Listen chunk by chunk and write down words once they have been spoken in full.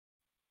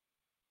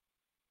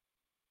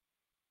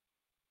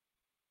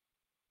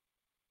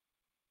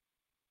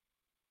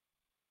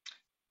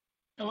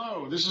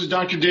Hello, this is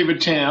Dr. David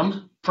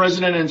Tam,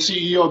 President and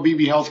CEO of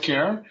Beebe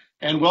Healthcare,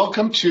 and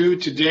welcome to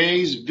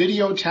today's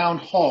video town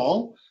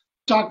hall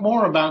to talk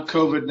more about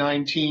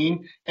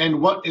COVID-19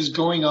 and what is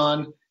going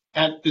on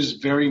at this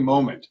very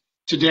moment.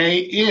 Today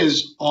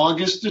is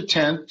August the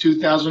 10th,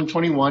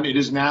 2021. It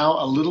is now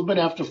a little bit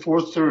after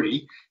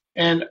 4:30,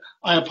 and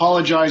I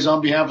apologize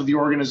on behalf of the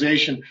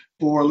organization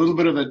for a little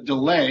bit of a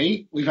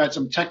delay. We've had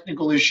some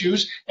technical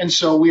issues, and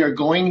so we are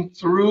going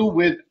through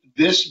with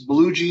this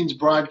Blue Jeans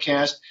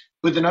broadcast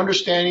with an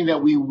understanding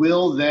that we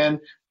will then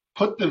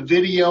put the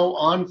video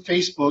on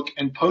Facebook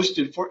and post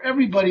it for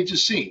everybody to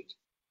see.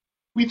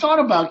 We thought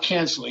about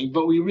canceling,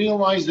 but we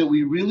realized that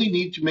we really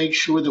need to make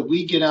sure that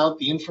we get out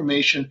the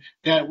information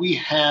that we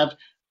have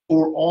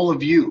for all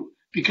of you,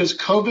 because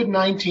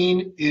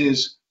COVID-19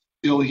 is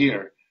still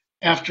here.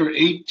 After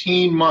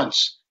 18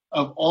 months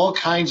of all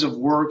kinds of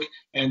work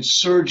and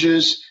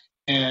surges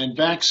and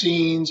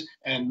vaccines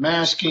and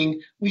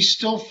masking, we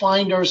still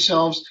find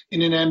ourselves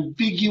in an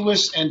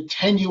ambiguous and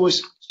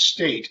tenuous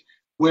state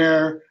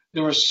where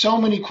there are so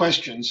many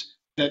questions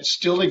that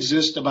still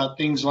exist about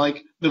things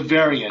like the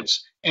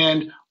variants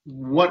and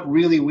what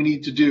really we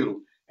need to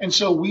do. And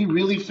so we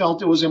really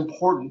felt it was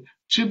important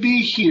to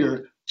be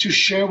here to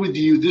share with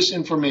you this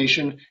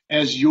information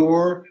as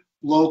your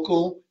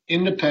local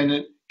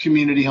independent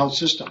community health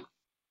system.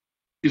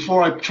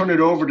 Before I turn it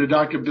over to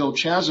Dr. Bill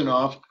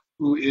Chasanov,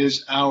 who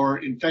is our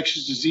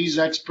infectious disease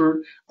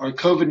expert, our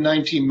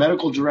COVID-19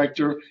 medical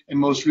director, and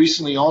most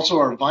recently also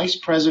our vice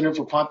president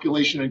for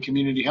population and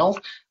community health,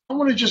 I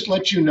want to just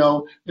let you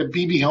know that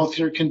Beebe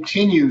Healthcare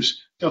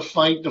continues to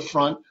fight the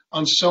front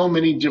on so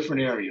many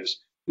different areas.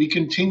 We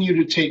continue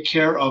to take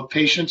care of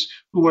patients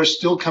who are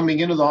still coming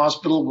into the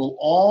hospital with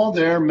all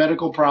their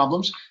medical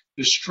problems,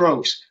 their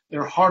strokes,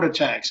 their heart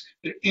attacks,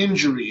 their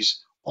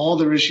injuries, all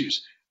their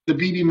issues. The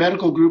Beebe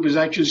Medical Group is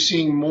actually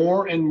seeing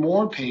more and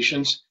more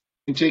patients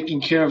in taking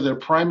care of their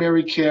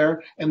primary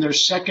care and their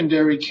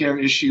secondary care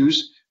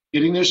issues,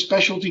 getting their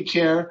specialty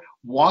care,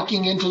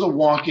 walking into the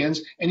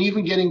walk-ins, and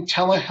even getting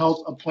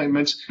telehealth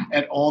appointments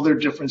at all their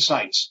different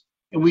sites.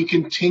 And we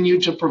continue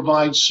to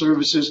provide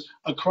services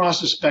across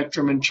the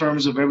spectrum in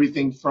terms of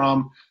everything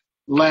from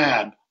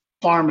lab,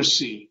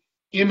 pharmacy,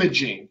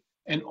 imaging,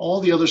 and all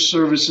the other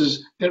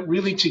services that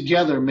really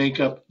together make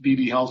up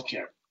Beebe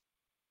Healthcare.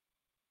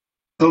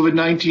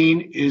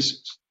 COVID-19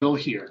 is still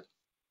here.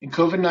 And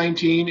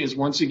COVID-19 is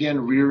once again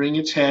rearing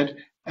its head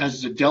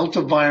as the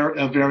Delta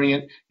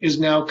variant is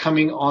now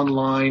coming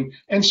online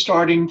and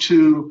starting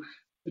to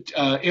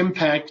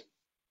impact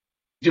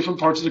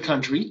different parts of the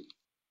country.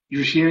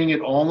 You're hearing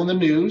it all in the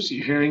news.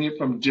 You're hearing it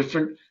from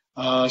different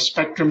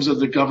spectrums of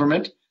the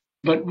government.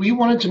 But we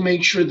wanted to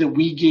make sure that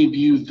we gave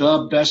you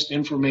the best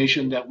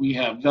information that we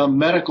have, the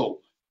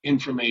medical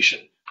information,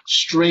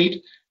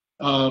 straight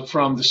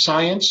from the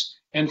science.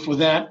 And for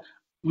that,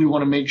 we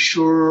want to make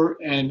sure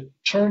and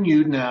turn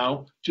you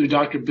now to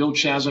Dr. Bill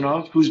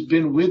Chasanov, who's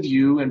been with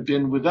you and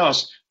been with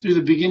us through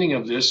the beginning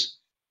of this.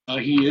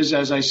 He is,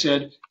 as I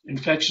said,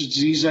 infectious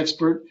disease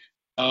expert.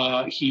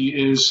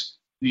 He is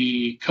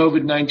the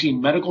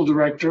COVID-19 medical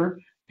director,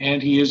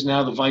 and he is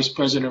now the vice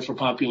president for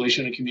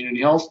population and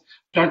community health.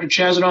 Dr.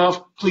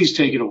 Chasanov, please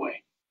take it away.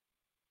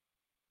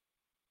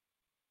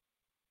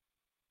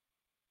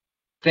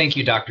 Thank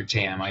you, Dr.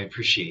 Tam. I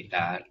appreciate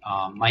that.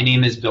 My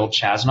name is Bill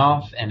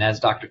Chasanov, and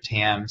as Dr.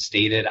 Tam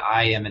stated,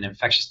 I am an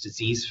infectious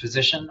disease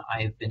physician.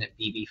 I have been at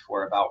Beebe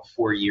for about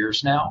 4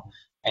 years now.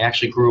 I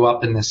actually grew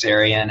up in this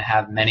area and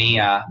have many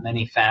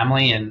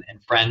family and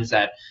friends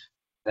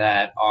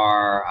that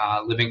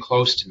are living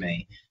close to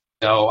me.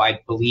 So I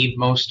believe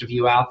most of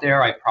you out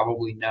there, I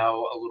probably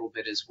know a little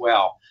bit as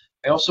well.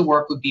 I also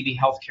work with Beebe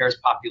Healthcare's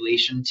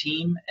population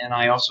team, and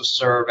I also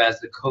serve as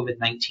the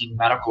COVID-19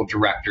 medical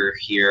director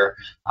here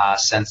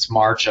since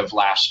March of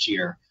last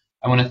year.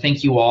 I want to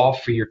thank you all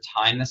for your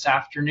time this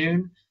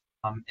afternoon.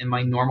 In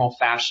my normal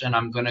fashion,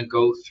 I'm going to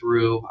go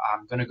through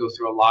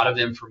a lot of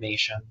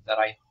information that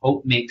I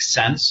hope makes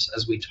sense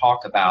as we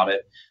talk about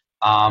it.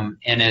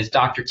 And as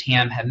Dr.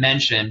 Tam had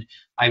mentioned,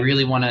 I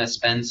really want to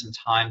spend some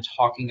time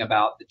talking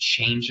about the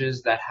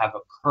changes that have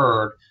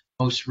occurred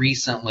most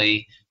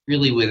recently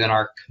really within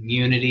our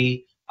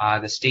community,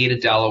 the state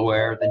of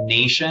Delaware, the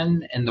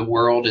nation, and the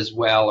world as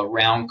well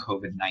around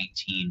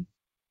COVID-19.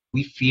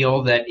 We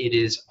feel that it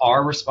is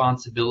our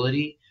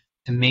responsibility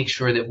to make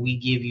sure that we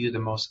give you the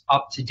most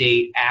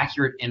up-to-date,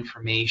 accurate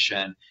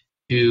information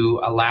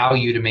to allow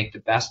you to make the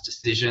best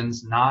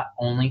decisions, not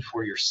only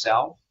for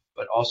yourself,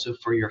 but also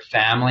for your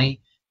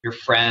family, your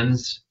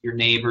friends, your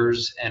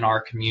neighbors, and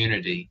our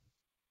community.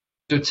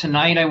 So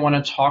tonight I want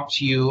to talk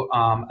to you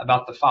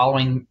about the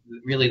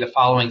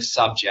following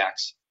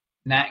subjects,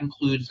 and that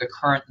includes the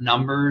current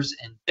numbers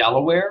in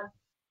Delaware,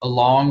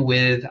 along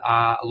with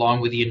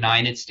the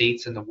United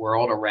States and the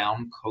world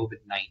around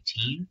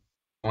COVID-19.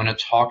 I want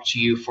to talk to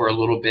you for a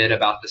little bit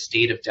about the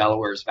state of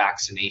Delaware's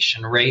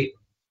vaccination rate.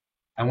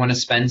 I want to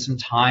spend some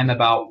time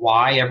about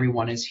why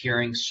everyone is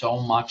hearing so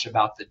much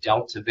about the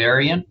Delta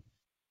variant.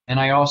 And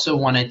I also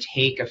want to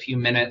take a few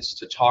minutes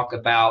to talk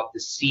about the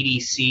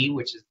CDC,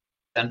 which is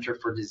Center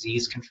for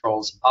Disease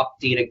Control's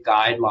updated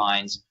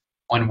guidelines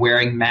on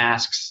wearing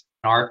masks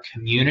in our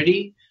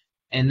community.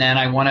 And then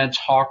I want to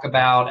talk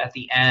about at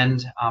the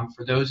end,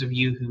 for those of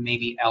you who may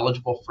be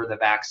eligible for the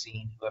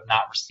vaccine, who have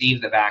not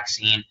received the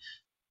vaccine,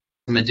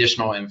 some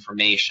additional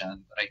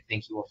information that I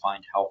think you will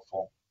find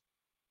helpful.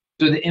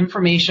 So the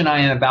information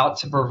I am about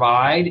to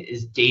provide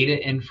is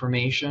data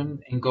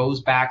information and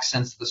goes back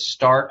since the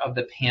start of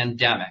the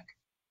pandemic.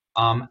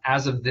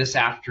 As of this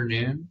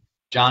afternoon,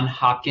 Johns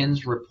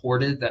Hopkins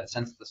reported that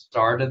since the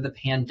start of the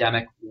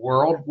pandemic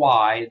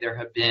worldwide, there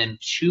have been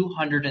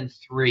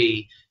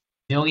 203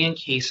 million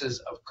cases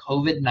of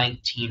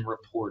COVID-19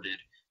 reported.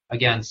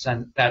 Again,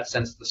 since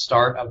the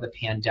start of the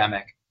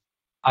pandemic.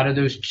 Out of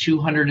those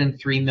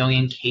 203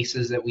 million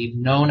cases that we've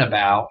known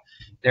about,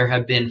 there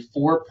have been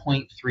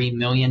 4.3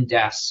 million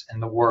deaths in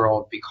the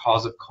world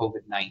because of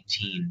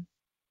COVID-19.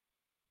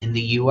 In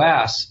the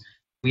US,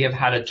 we have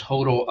had a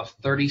total of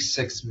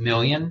 36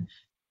 million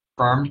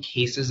confirmed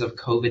cases of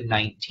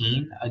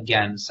COVID-19,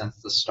 again, since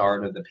the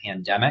start of the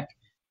pandemic.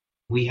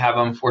 We have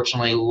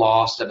unfortunately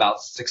lost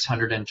about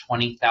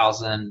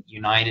 620,000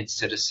 United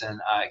States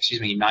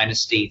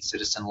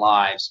citizen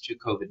lives to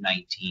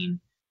COVID-19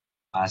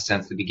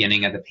 since the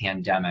beginning of the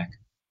pandemic.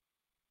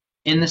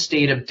 In the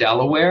state of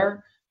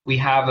Delaware, we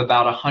have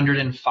about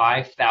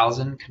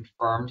 105,000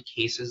 confirmed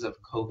cases of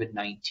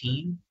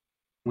COVID-19.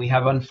 We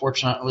have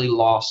unfortunately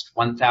lost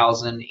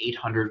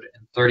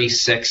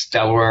 1,836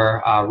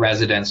 Delaware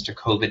residents to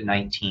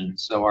COVID-19,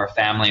 so our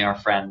family, our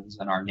friends,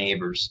 and our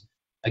neighbors.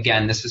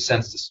 Again, this is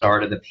since the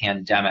start of the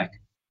pandemic.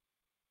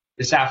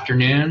 This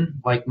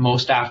afternoon, like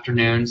most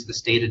afternoons, the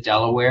state of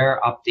Delaware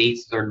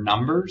updates their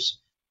numbers,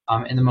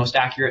 and the most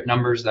accurate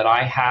numbers that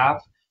I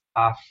have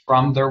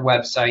from their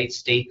website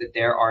state that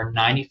there are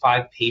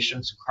 95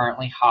 patients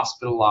currently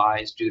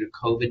hospitalized due to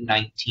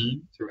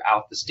COVID-19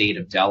 throughout the state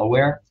of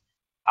Delaware.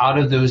 Out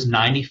of those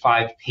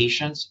 95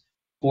 patients,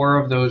 4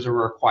 of those are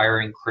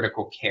requiring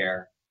critical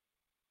care.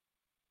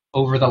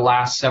 Over the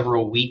last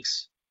several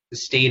weeks, the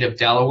state of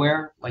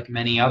Delaware, like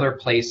many other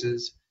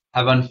places,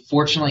 have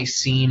unfortunately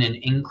seen an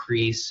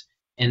increase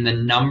in the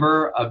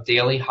number of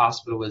daily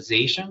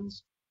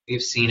hospitalizations.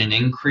 We've seen an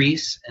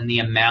increase in the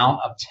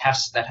amount of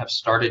tests that have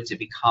started to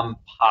become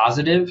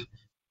positive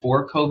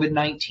for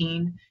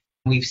COVID-19.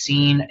 We've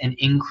seen an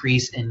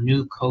increase in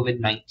new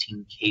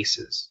COVID-19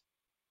 cases.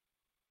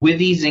 With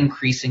these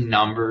increasing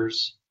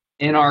numbers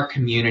in our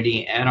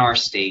community and our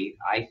state,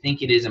 I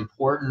think it is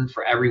important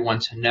for everyone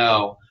to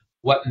know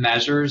what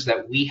measures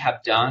that we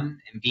have done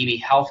in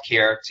Beebe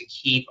Healthcare to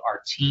keep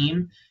our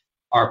team,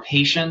 our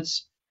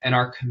patients, and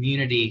our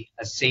community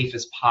as safe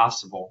as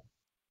possible.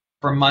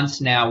 For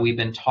months now, we've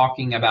been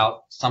talking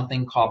about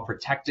something called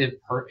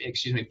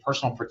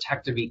personal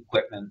protective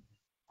equipment,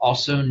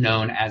 also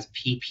known as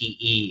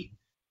PPE.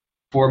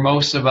 For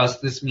most of us,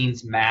 this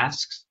means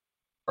masks.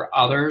 For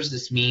others,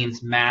 this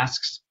means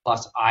masks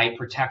plus eye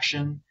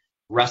protection,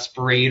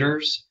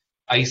 respirators,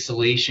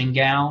 isolation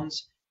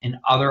gowns, and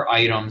other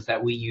items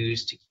that we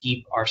use to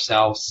keep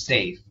ourselves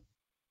safe.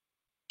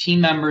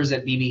 Team members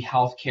at Beebe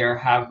Healthcare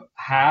have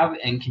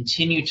and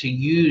continue to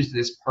use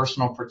this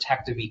personal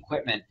protective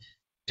equipment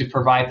to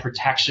provide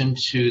protection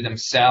to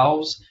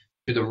themselves,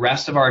 to the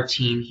rest of our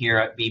team here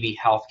at Beebe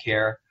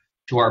Healthcare,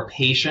 to our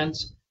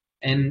patients,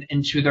 and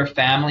to their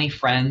family,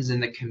 friends,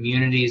 and the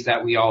communities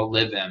that we all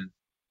live in.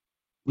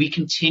 We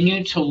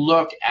continue to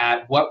look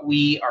at what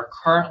we are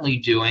currently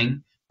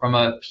doing from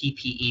a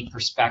PPE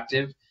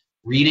perspective,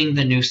 reading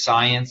the new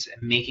science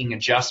and making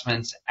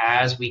adjustments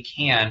as we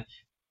can to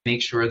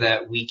make sure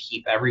that we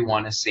keep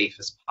everyone as safe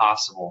as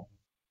possible.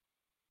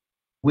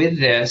 With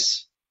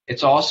this,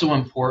 it's also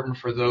important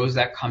for those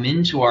that come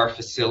into our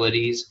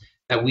facilities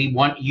that we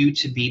want you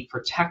to be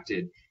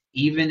protected.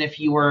 Even if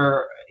you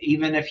are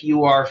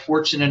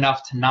fortunate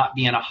enough to not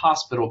be in a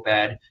hospital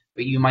bed,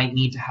 but you might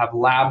need to have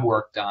lab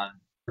work done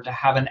or to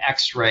have an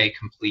x-ray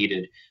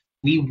completed.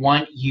 We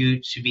want you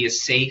to be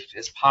as safe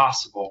as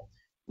possible.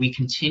 We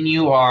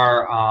continue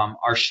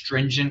our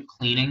stringent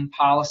cleaning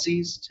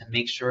policies to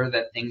make sure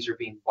that things are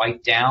being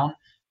wiped down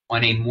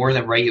on a more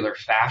than regular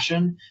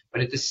fashion,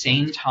 but at the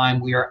same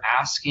time, we are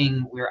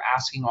asking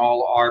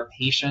all our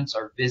patients,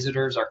 our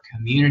visitors, our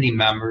community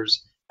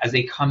members, as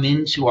they come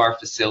into our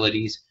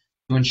facilities,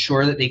 to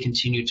ensure that they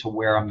continue to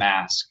wear a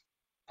mask.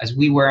 As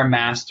we wear a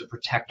mask to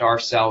protect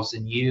ourselves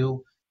and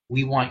you,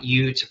 we want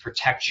you to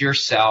protect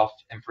yourself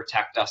and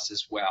protect us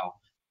as well.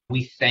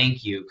 We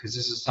thank you because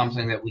this is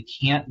something that we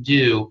can't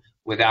do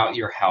without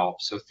your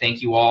help. So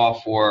thank you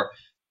all for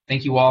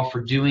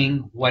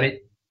doing what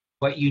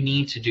you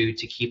need to do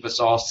to keep us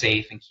all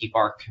safe and keep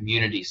our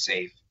community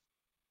safe.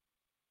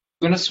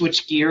 I'm going to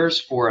switch gears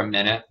for a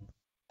minute,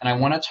 and I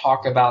want to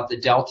talk about the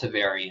Delta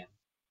variant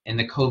and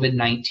the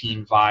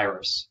COVID-19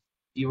 virus.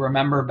 If you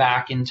remember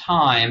back in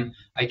time,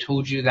 I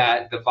told you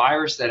that the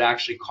virus that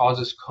actually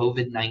causes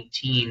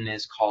COVID-19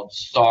 is called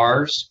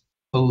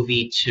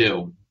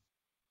SARS-CoV-2.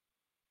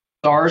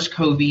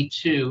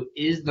 SARS-CoV-2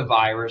 is the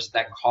virus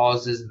that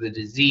causes the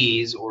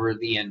disease or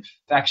the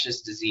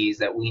infectious disease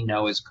that we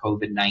know as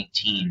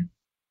COVID-19.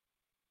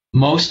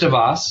 Most of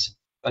us,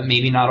 but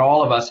maybe not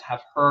all of us,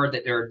 have heard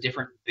that there are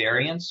different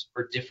variants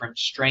or different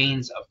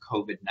strains of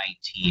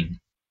COVID-19.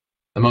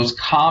 The most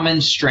common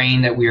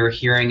strain that we are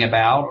hearing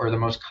about, or the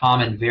most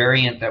common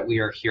variant that we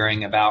are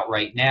hearing about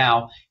right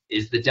now,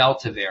 is the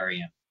Delta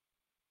variant.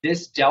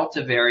 This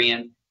Delta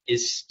variant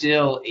is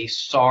still a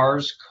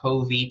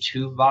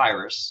SARS-CoV-2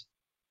 virus,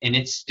 and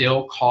it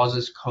still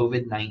causes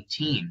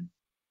COVID-19.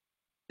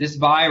 This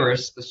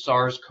virus, the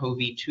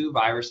SARS-CoV-2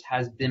 virus,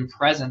 has been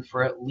present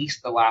for at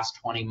least the last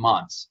 20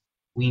 months.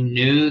 We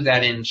knew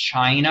that in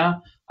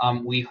China,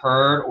 we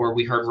heard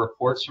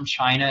reports from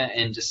China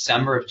in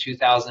December of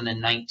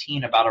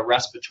 2019 about a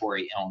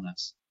respiratory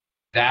illness.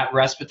 That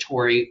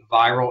respiratory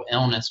viral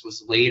illness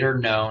was later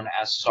known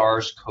as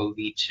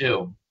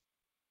SARS-CoV-2.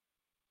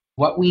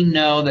 What we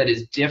know that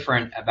is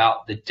different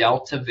about the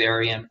Delta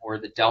variant or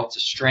the Delta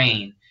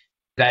strain,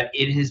 that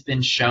it has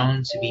been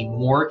shown to be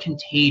more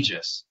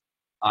contagious.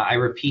 I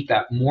repeat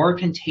that, more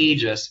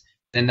contagious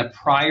than the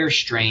prior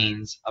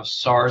strains of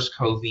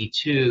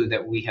SARS-CoV-2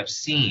 that we have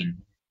seen.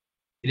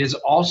 It has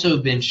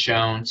also been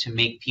shown to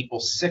make people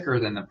sicker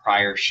than the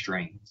prior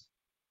strains.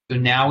 So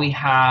now we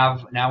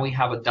have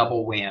a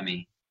double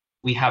whammy.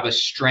 We have a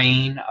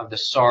strain of the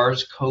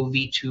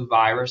SARS-CoV-2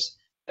 virus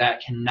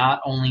that can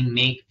not only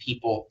make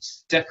people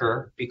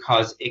sicker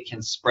because it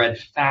can spread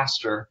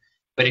faster,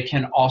 but it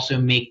can also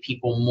make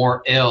people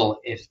more ill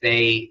if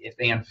they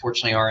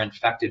unfortunately are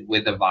infected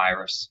with the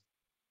virus.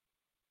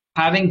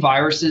 Having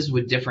viruses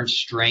with different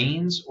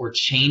strains or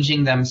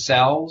changing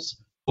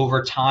themselves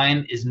over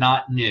time is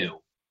not new.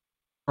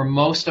 For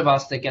most of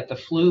us that get the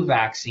flu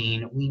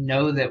vaccine, we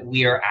know that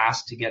we are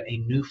asked to get a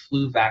new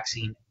flu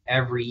vaccine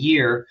every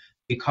year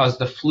because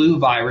the flu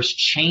virus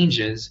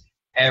changes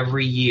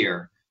every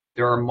year.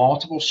 There are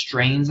multiple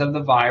strains of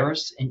the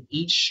virus, and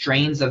each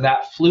strains of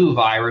that flu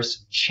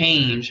virus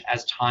change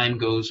as time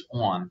goes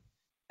on.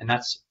 And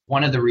that's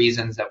one of the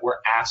reasons that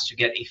we're asked to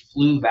get a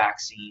flu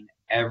vaccine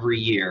every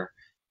year.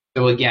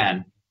 So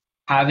again,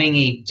 having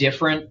a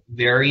different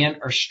variant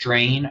or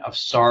strain of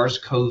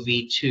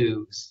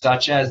SARS-CoV-2,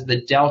 such as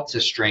the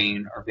Delta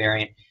strain or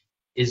variant,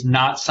 is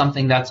not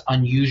something that's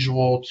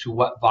unusual to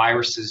what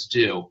viruses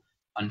do.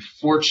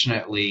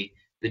 Unfortunately,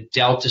 the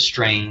Delta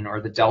strain or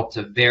the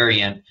Delta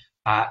variant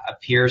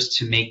appears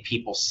to make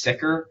people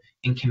sicker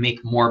and can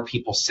make more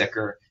people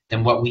sicker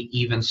than what we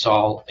even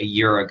saw a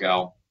year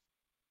ago.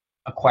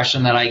 A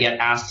question that I get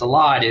asked a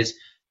lot is,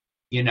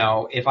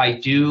 if I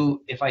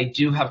do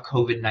have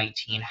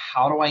COVID-19,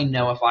 how do I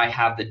know if I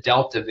have the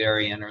Delta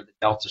variant or the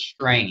Delta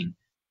strain?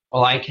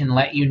 Well, I can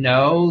let you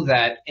know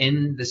that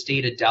in the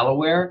state of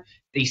Delaware,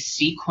 they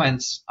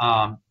sequence,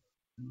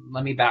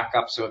 let me back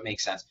up so it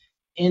makes sense.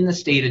 In the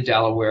state of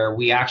Delaware,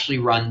 we actually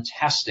run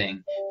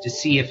testing to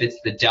see if it's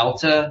the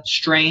Delta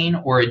strain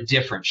or a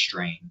different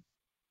strain.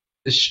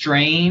 The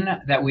strain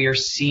that we are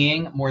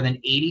seeing more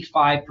than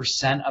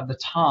 85% of the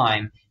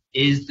time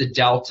is the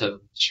Delta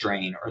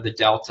strain or the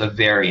Delta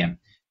variant.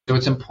 So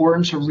it's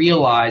important to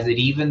realize that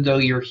even though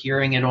you're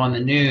hearing it on the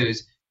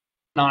news,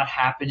 it's not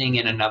happening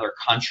in another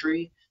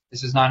country.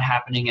 This is not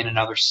happening in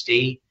another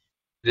state.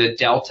 The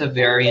Delta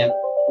variant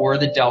or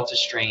the Delta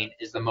strain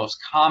is the most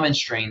common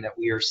strain that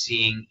we are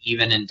seeing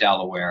even in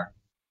Delaware.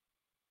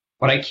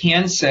 What I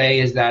can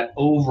say is that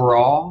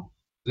overall,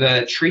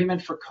 the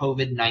treatment for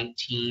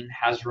COVID-19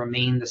 has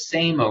remained the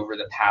same over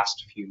the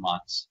past few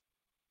months.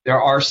 There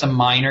are some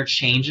minor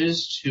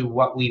changes to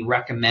what we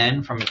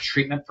recommend from a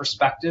treatment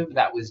perspective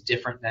that was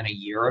different than a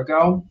year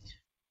ago.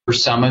 For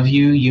some of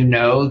you, you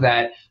know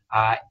that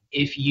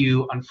if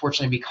you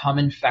unfortunately become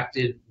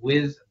infected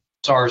with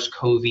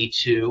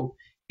SARS-CoV-2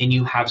 and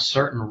you have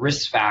certain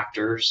risk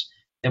factors,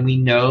 then we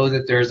know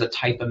that there's a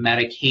type of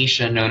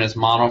medication known as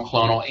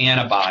monoclonal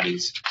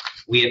antibodies.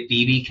 We at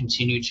Beebe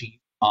continue to use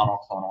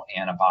monoclonal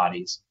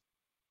antibodies.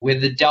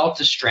 With the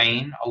Delta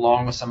strain,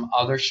 along with some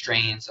other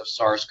strains of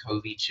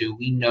SARS-CoV-2,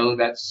 we know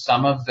that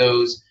some of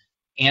those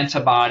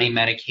antibody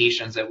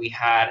medications that we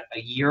had a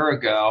year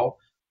ago,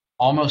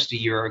 almost a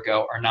year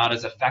ago, are not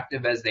as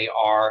effective as they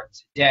are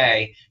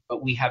today,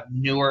 but we have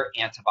newer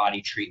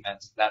antibody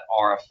treatments that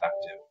are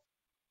effective.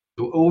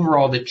 So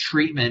overall, the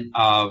treatment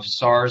of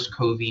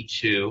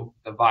SARS-CoV-2,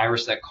 the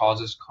virus that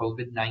causes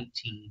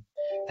COVID-19,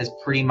 has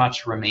pretty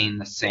much remained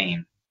the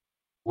same.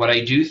 What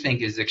I do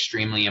think is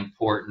extremely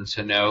important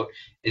to note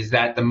is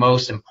that the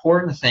most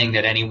important thing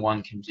that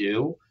anyone can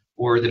do,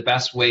 or the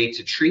best way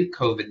to treat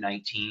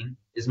COVID-19,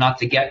 is not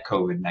to get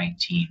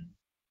COVID-19.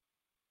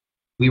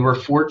 We were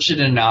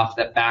fortunate enough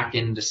that back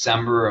in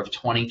December of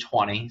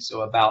 2020,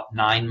 so about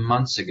 9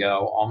 months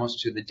ago,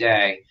 almost to the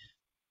day,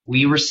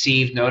 we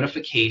received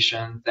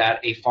notification that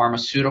a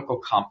pharmaceutical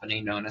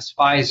company known as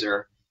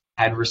Pfizer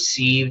had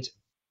received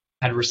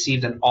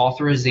an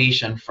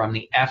authorization from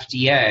the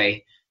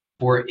FDA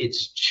for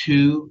its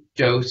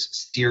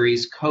 2-dose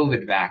series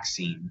COVID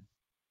vaccine.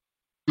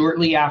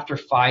 Shortly after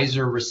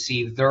Pfizer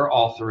received their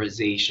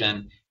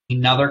authorization,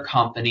 another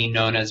company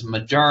known as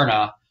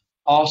Moderna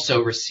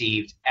also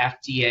received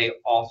FDA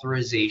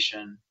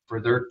authorization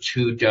for their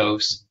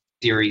 2-dose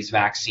series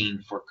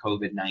vaccine for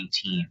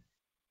COVID-19.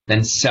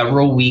 Then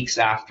several weeks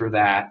after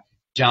that,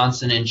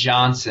 Johnson &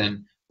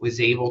 Johnson was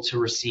able to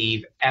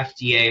receive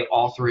FDA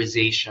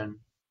authorization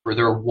for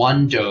their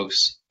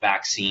one-dose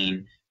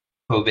vaccine,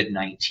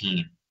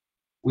 COVID-19.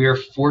 We are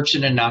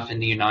fortunate enough in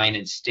the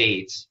United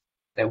States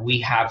that we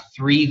have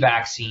 3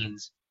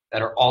 vaccines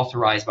that are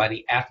authorized by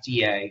the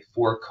FDA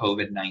for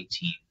COVID-19.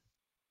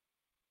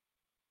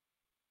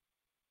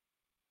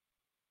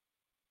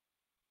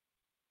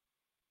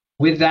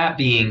 With that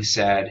being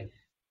said,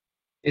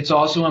 it's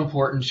also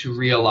important to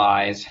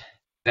realize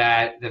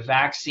that the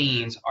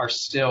vaccines are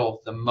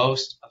still the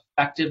most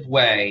effective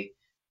way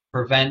to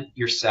prevent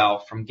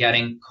yourself from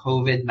getting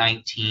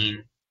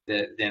COVID-19,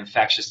 the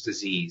infectious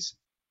disease.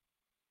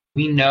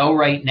 We know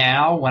right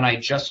now, when I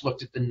just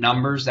looked at the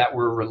numbers that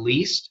were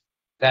released,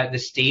 that the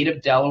state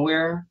of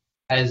Delaware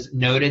has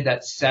noted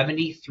that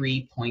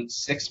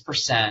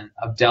 73.6%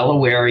 of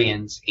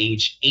Delawareans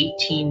aged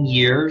 18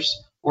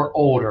 years or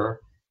older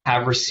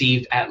have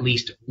received at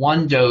least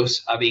one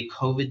dose of a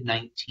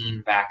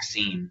COVID-19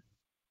 vaccine.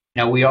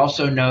 Now, we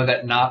also know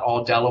that not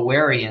all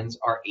Delawareans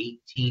are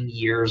 18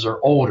 years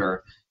or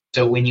older.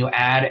 So when you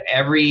add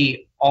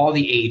all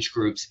the age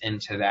groups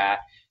into that,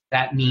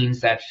 that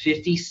means that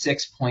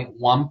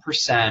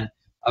 56.1%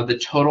 of the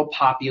total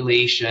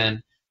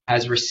population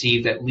has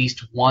received at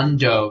least one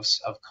dose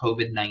of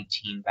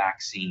COVID-19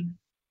 vaccine.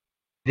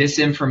 This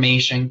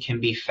information can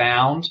be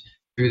found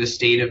through the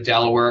state of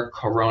Delaware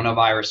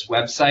coronavirus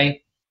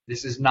website.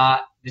 This is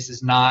not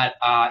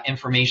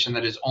information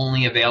that is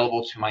only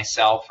available to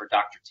myself or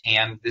Dr.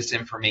 Tam. This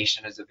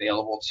information is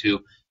available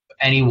to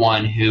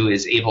anyone who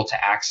is able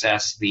to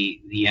access the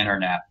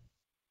internet.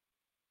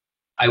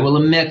 I will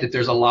admit that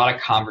there's a lot of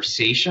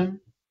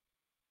conversation.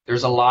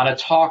 There's a lot of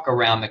talk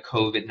around the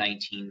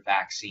COVID-19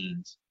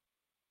 vaccines.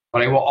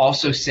 What I will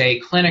also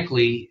say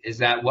clinically is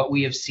that what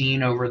we have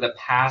seen over the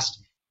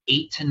past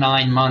 8 to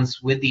 9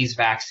 months with these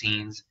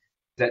vaccines,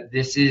 that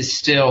this is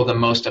still the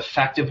most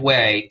effective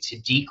way to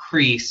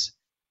decrease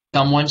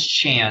someone's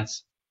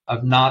chance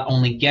of not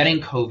only getting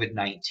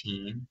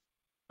COVID-19,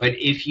 but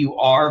if you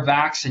are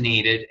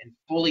vaccinated and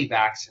fully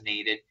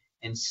vaccinated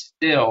and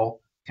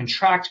still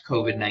contract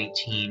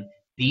COVID-19,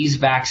 these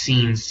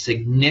vaccines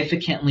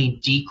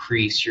significantly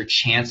decrease your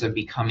chance of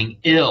becoming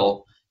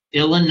ill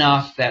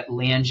enough that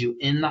lands you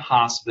in the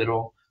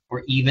hospital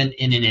or even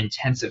in an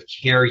intensive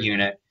care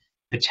unit,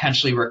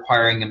 potentially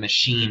requiring a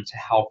machine to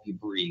help you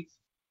breathe.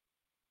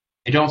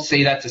 I don't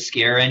say that to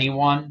scare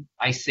anyone.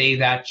 I say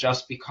that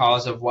just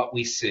because of what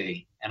we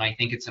see, and I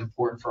think it's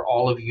important for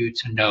all of you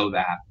to know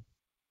that.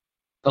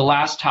 The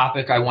last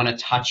topic I want to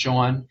touch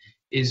on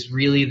is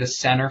really the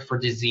Center for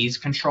Disease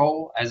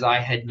Control, as I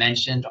had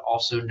mentioned,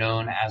 also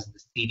known as the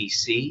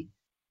CDC.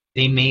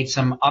 They made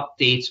some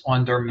updates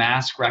on their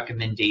mask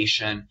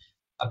recommendation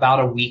about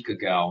a week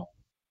ago.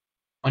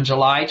 On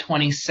July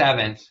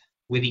 27th,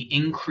 with the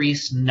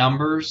increased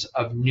numbers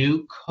of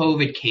new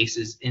COVID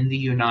cases in the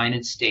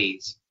United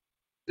States,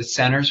 the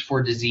Centers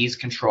for Disease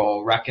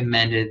Control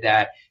recommended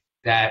that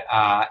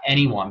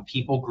anyone,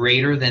 people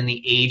greater than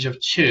the age of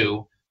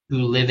 2,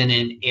 who live in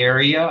an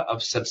area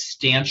of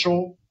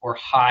substantial or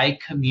high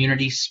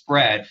community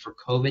spread for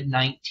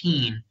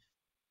COVID-19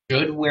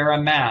 should wear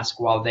a mask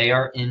while they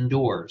are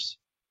indoors.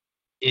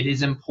 It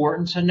is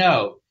important to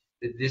note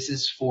that this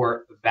is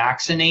for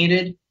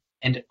vaccinated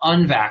and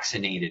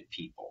unvaccinated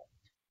people.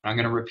 I'm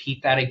going to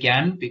repeat that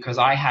again because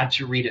I had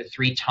to read it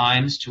 3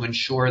 times to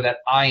ensure that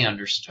I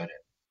understood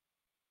it.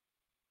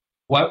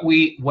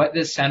 What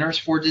the Centers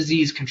for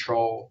Disease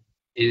Control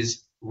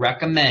is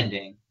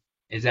recommending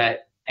is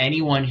that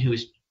anyone who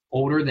is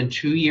older than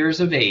 2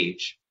 years of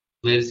age,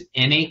 lives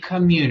in a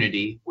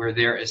community where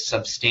there is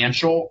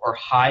substantial or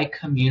high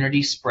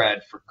community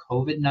spread for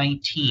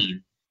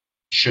COVID-19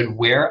 should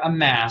wear a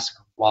mask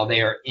while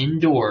they are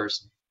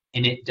indoors,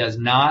 and it does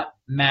not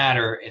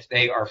matter if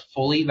they are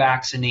fully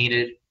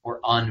vaccinated or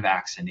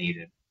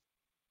unvaccinated.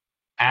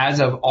 As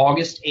of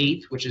August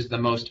 8th, which is the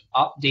most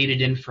updated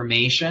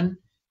information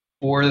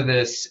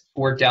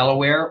for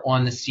Delaware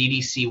on the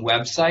CDC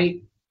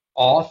website,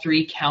 all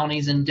 3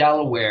 counties in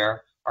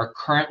Delaware are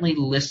currently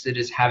listed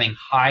as having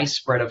high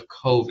spread of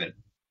COVID.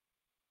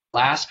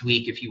 Last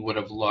week, if you would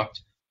have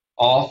looked,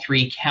 all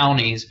 3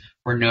 counties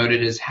were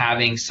noted as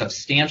having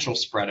substantial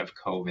spread of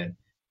COVID.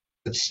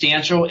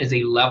 Substantial is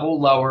a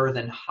level lower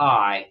than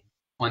high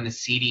on the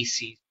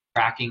CDC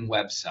tracking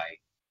website.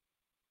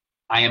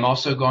 I am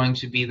also going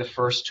to be the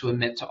first to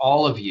admit to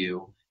all of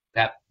you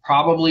that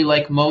probably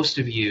like most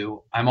of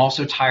you, I'm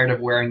also tired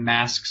of wearing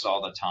masks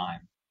all the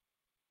time.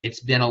 It's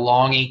been a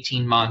long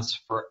 18 months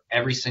for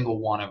every single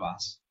one of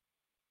us.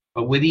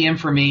 But with the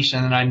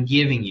information that I'm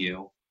giving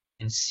you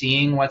and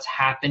seeing what's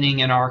happening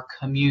in our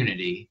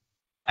community,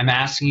 I'm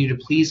asking you to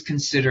please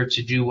consider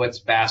to do what's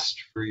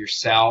best for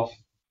yourself,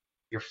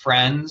 your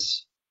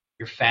friends,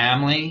 your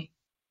family,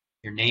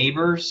 your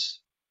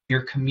neighbors,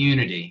 your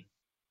community.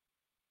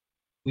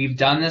 We've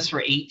done this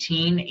for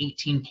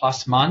 18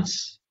 plus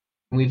months,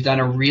 and we've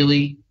done a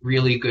really,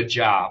 really good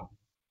job.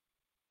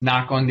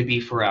 Not going to be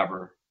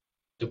forever.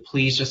 So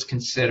please just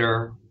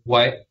consider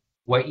what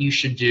you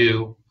should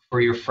do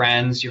for your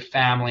friends, your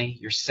family,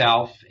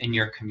 yourself, and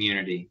your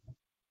community.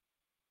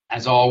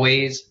 As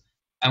always,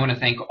 I want to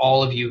thank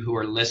all of you who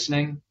are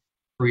listening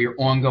for your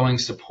ongoing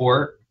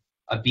support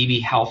of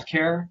Beebe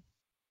Healthcare.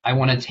 I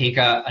want to take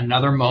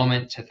another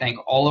moment to thank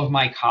all of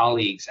my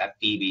colleagues at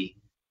Beebe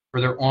for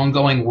their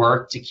ongoing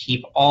work to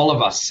keep all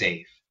of us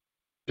safe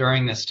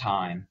during this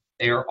time.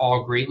 They are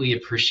all greatly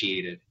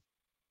appreciated.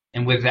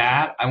 And with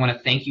that, I want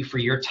to thank you for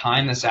your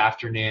time this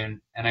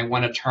afternoon, and I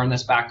want to turn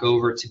this back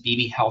over to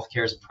Beebe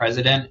Healthcare's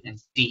President and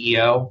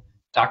CEO,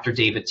 Dr.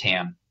 David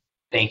Tam.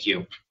 Thank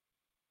you.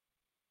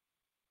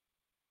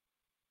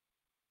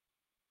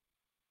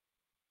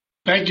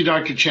 Thank you,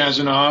 Dr.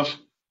 Chasanov.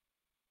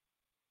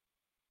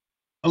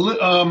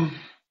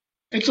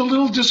 It's a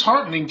little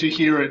disheartening to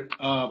hear it,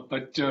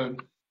 but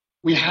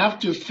we have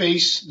to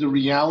face the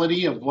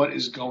reality of what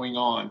is going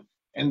on,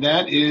 and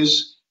that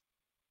is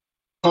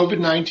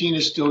COVID-19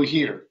 is still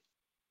here.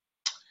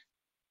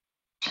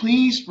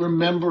 Please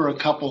remember a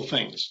couple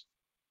things.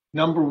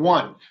 Number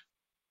one,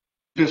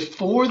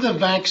 before the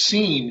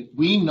vaccine,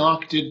 we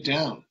knocked it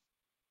down.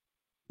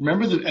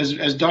 Remember that,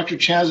 as Dr.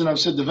 Chasanov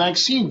said, the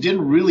vaccine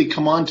didn't really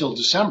come on till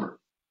December.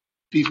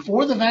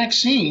 Before the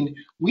vaccine,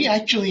 we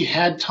actually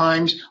had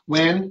times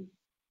when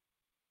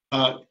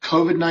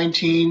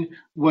COVID-19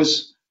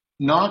 was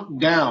knocked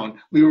down.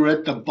 We were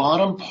at the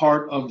bottom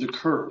part of the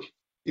curve.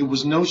 It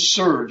was no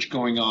surge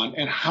going on.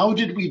 And how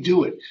did we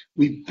do it?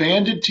 We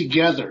banded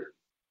together.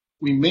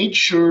 We made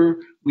sure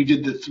we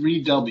did the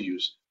 3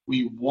 W's.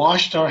 We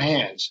washed our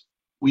hands.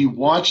 We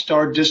watched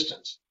our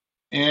distance.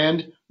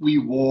 And we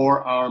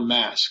wore our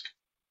mask.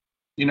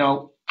 You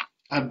know,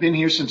 I've been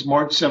here since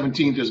March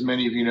 17th, as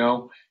many of you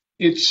know.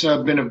 It's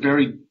been a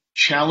very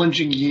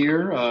challenging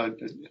year,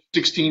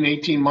 16,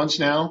 18 months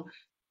now.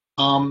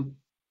 And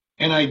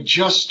I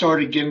just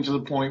started getting to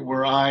the point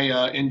where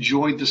I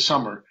enjoyed the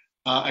summer.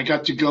 I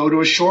got to go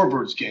to a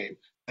Shorebirds game.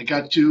 I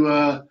got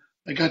to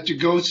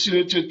go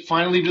to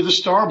finally to the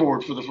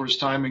Starboard for the first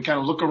time and kind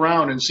of look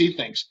around and see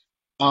things.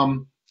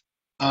 Went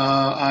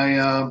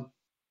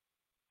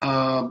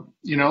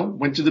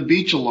to the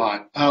beach a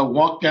lot,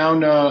 walked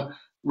down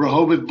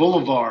Rehoboth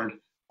Boulevard,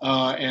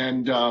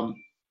 and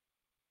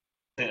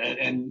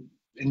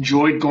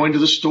enjoyed going to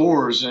the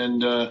stores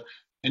and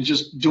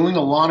just doing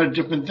a lot of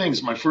different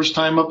things. My first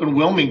time up in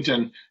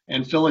Wilmington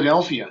and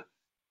Philadelphia.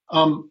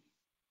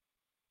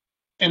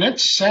 And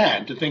it's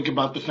sad to think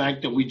about the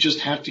fact that we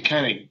just have to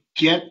kind of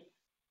get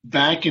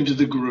back into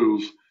the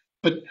groove.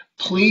 But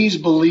please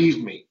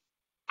believe me,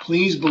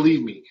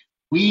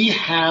 we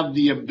have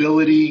the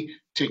ability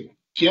to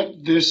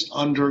get this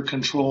under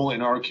control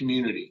in our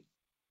community.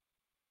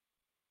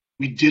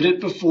 We did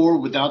it before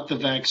without the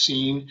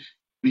vaccine.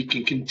 We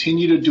can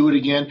continue to do it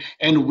again.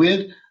 And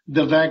with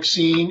the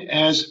vaccine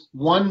as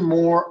one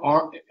more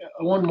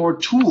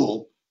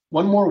tool,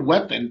 one more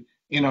weapon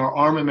in our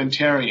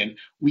armamentarium,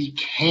 we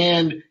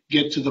can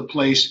get to the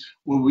place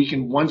where we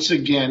can once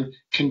again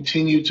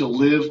continue to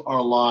live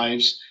our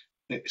lives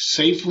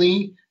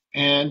safely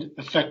and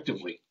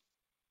effectively.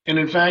 And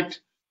in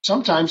fact,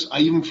 sometimes I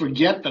even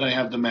forget that I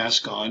have the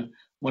mask on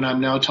when I'm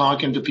now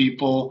talking to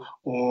people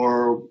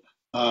or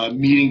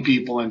meeting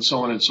people and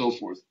so on and so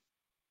forth.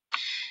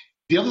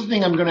 The other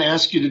thing I'm going to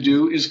ask you to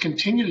do is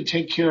continue to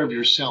take care of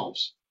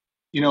yourselves.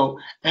 You know,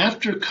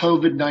 after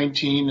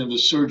COVID-19 and the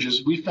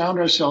surges, we found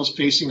ourselves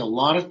facing a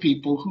lot of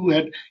people who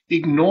had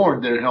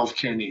ignored their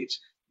healthcare needs.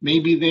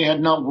 Maybe they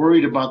had not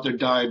worried about their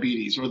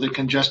diabetes or their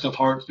congestive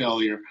heart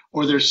failure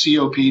or their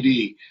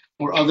COPD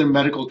or other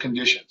medical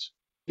conditions.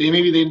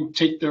 Maybe they didn't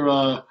take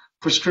their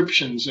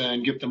prescriptions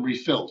and get them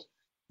refilled.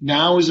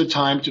 Now is the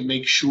time to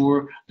make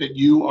sure that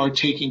you are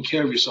taking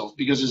care of yourself,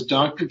 because as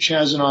Dr.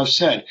 Chasanov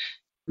said,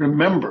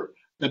 remember,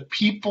 the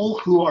people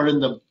who are in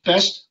the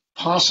best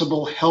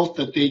possible health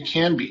that they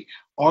can be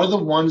are the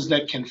ones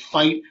that can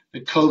fight the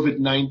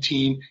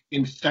COVID-19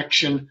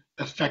 infection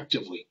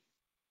effectively.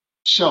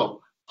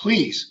 So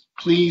please,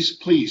 please,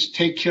 please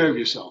take care of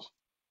yourself.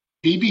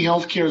 Beebe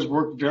Healthcare has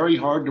worked very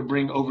hard to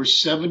bring over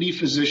 70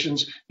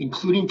 physicians,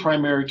 including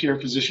primary care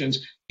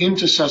physicians,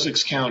 into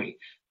Sussex County.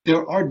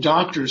 There are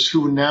doctors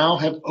who now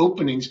have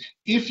openings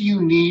if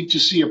you need to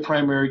see a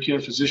primary care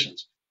physician.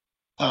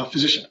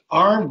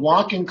 Our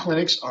walk-in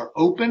clinics are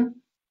open,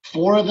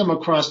 4 of them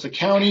across the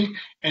county,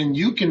 and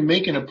you can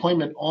make an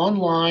appointment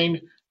online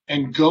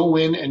and go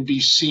in and be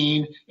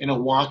seen in a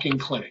walk-in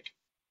clinic.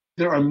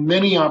 There are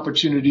many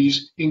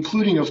opportunities,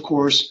 including, of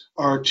course,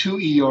 our 2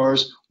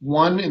 ERs,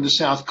 one in the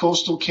South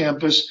Coastal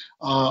campus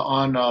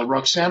on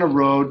Roxana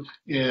Road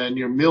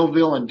near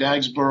Millville and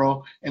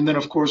Dagsboro, and then,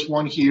 of course,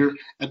 one here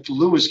at the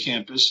Lewis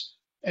campus.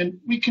 And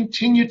we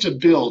continue to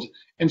build.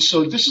 And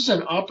so this is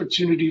an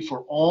opportunity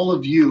for all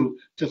of you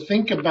to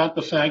think about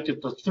the fact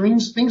that the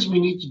things we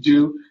need to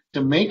do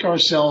to make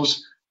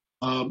ourselves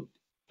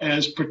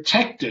as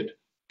protected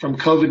from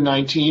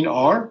COVID-19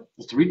 are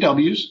the 3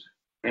 W's: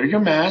 wear your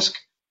mask,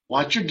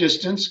 watch your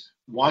distance,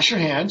 wash your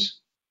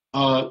hands.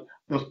 The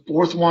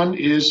 4th one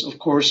is, of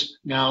course,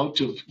 now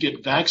to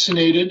get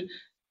vaccinated.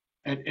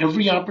 at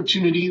every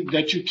opportunity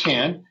that you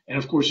can. And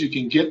of course, you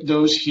can get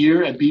those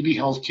here at Beebe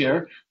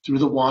Healthcare through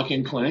the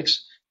walk-in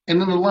clinics. And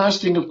then the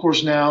last thing, of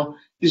course, now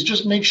is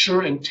just make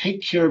sure and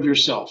take care of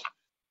yourself.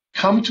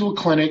 Come to a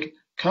clinic,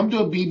 come to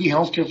a Beebe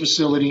Healthcare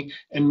facility,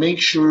 and make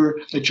sure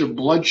that your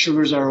blood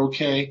sugars are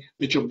okay,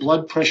 that your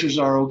blood pressures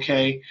are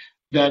okay,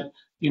 that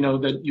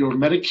that your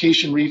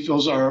medication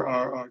refills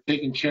are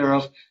taken care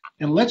of.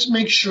 And let's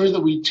make sure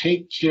that we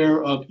take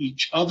care of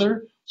each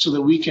other so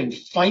that we can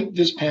fight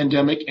this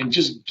pandemic and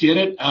just get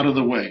it out of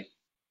the way.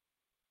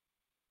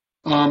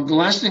 The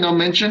last thing I'll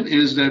mention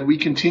is that we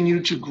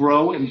continue to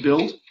grow and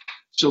build.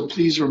 So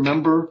please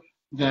remember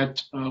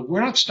that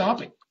we're not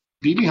stopping.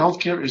 Beebe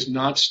Healthcare is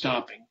not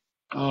stopping.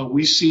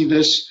 We see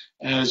this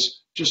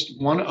as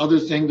just one other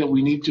thing that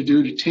we need to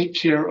do to take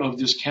care of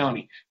this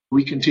county.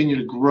 We continue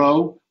to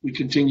grow, we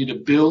continue to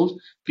build,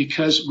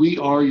 because we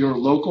are your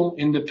local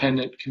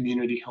independent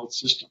community health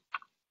system.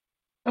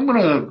 I'm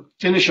going to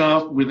finish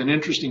off with an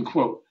interesting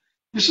quote.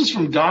 This is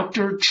from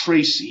Dr.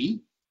 Tracy,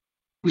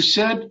 who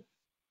said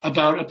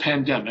about the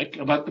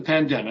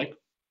pandemic,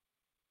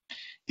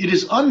 it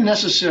is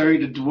unnecessary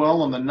to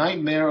dwell on the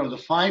nightmare of the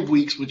 5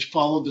 weeks which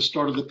followed the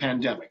start of the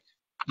pandemic.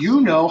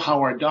 You know how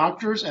our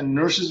doctors and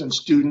nurses and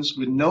students,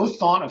 with no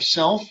thought of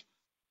self,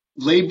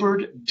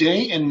 labored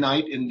day and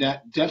night in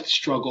that death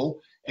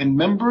struggle, and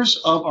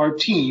members of our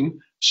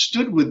team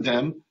stood with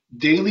them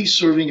daily,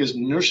 serving as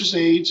nurses'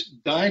 aides,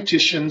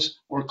 dietitians,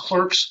 or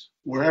clerks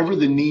wherever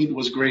the need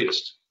was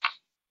greatest.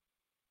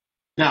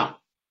 Now,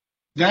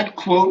 that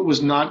quote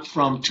was not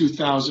from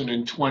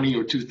 2020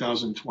 or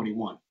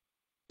 2021.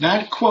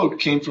 That quote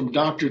came from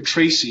Dr.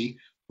 Tracy,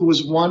 who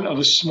was one of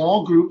a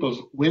small group of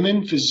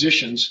women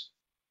physicians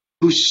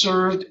who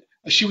served.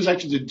 She was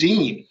actually the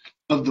dean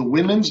of the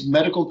Women's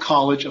Medical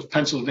College of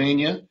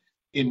Pennsylvania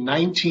in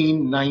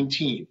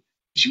 1919.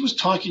 She was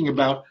talking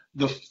about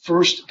the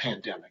first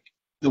pandemic,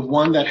 the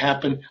one that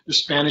happened, the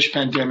Spanish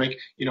pandemic,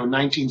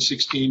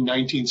 1916,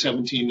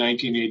 1917,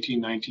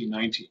 1918,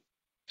 1919.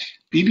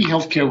 Beebe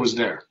Healthcare was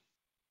there.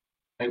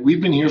 Right?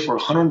 We've been here for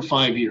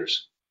 105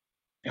 years,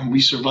 and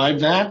we survived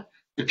that.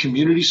 The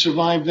community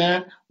survived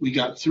that. We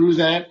got through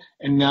that,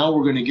 and now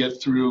we're going to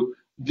get through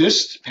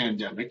this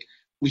pandemic.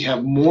 We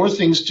have more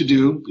things to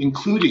do,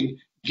 including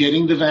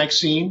getting the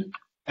vaccine,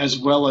 as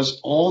well as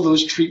all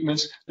those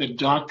treatments that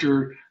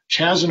Dr.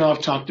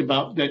 Chasanov talked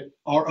about that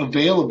are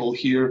available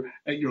here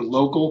at your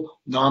local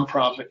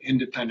nonprofit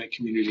independent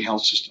community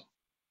health system.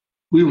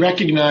 We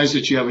recognize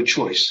that you have a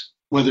choice,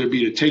 whether it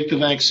be to take the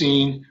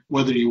vaccine,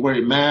 whether you wear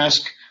a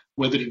mask,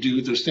 whether to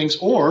do those things,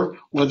 or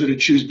whether to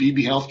choose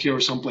Beebe Healthcare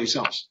or someplace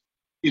else.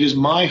 It is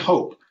my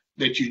hope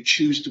that you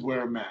choose to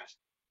wear a mask,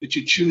 that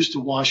you choose to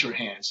wash your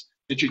hands,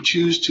 that you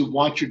choose to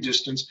watch your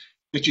distance,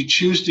 that you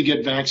choose to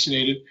get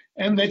vaccinated,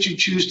 and that you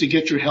choose to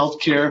get your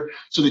health care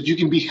so that you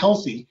can be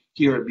healthy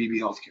here at Beebe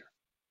Healthcare.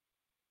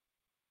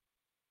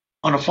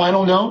 On a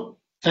final note,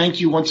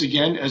 thank you once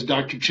again, as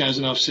Dr.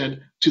 Chasanov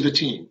said, to the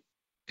team.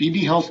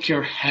 Beebe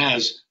Healthcare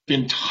has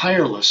been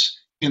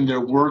tireless in their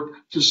work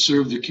to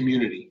serve the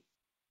community.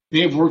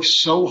 They have worked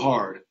so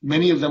hard.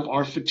 Many of them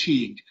are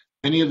fatigued.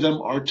 Many of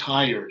them are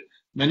tired.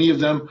 Many of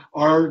them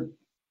are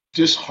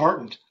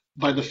disheartened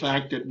by the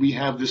fact that we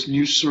have this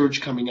new surge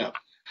coming up.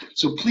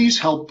 So please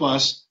help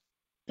us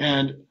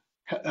and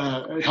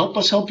help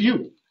us help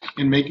you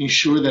in making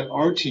sure that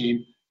our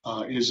team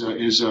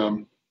is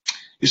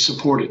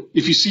supported.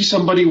 If you see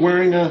somebody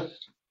wearing a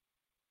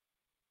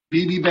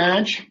Beebe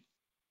badge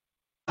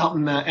out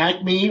in the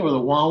Acme or the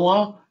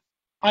Wawa,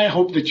 I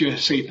hope that you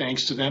say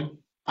thanks to them.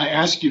 I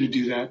ask you to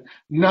do that.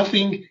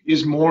 Nothing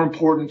is more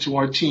important to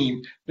our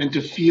team than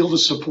to feel the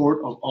support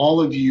of all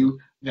of you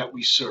that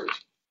we serve.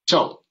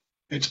 So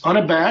it's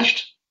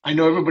unabashed. I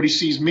know everybody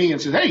sees me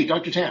and says, hey,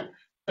 Dr. Tam.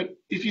 But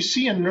if you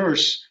see a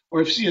nurse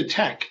or if you see a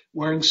tech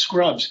wearing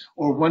scrubs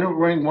or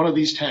wearing one of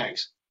these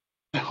tags,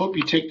 I hope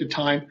you take the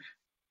time.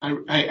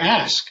 I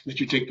ask that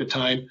you take the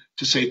time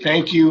to say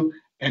thank you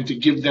and to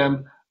give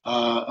them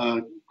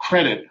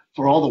credit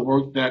for all the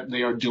work that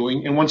they are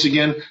doing. And once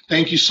again,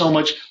 thank you so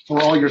much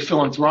for all your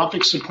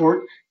philanthropic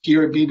support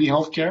here at Beebe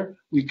Healthcare.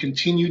 We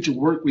continue to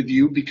work with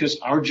you because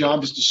our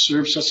job is to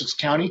serve Sussex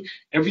County.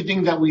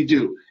 Everything that we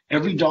do,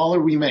 every dollar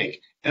we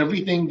make,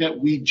 everything that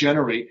we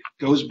generate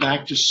goes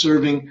back to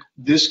serving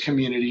this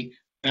community.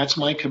 That's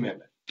my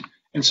commitment.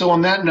 And so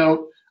on that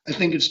note, I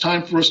think it's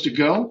time for us to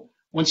go.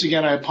 Once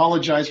again, I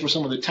apologize for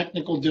some of the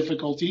technical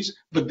difficulties,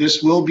 but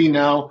this will be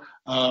now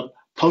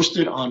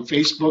posted on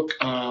Facebook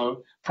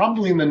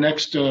probably in the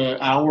next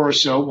hour or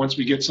so once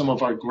we get some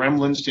of our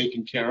gremlins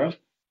taken care of.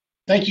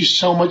 Thank you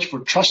so much for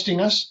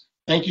trusting us.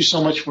 Thank you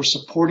so much for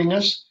supporting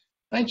us.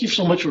 Thank you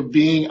so much for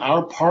being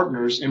our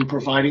partners in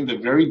providing the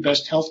very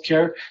best health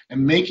care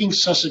and making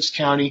Sussex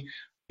County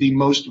the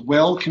most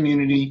well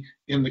community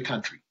in the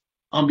country.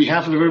 On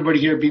behalf of everybody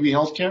here at Beebe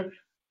Healthcare,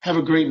 have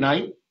a great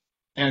night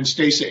and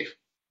stay safe.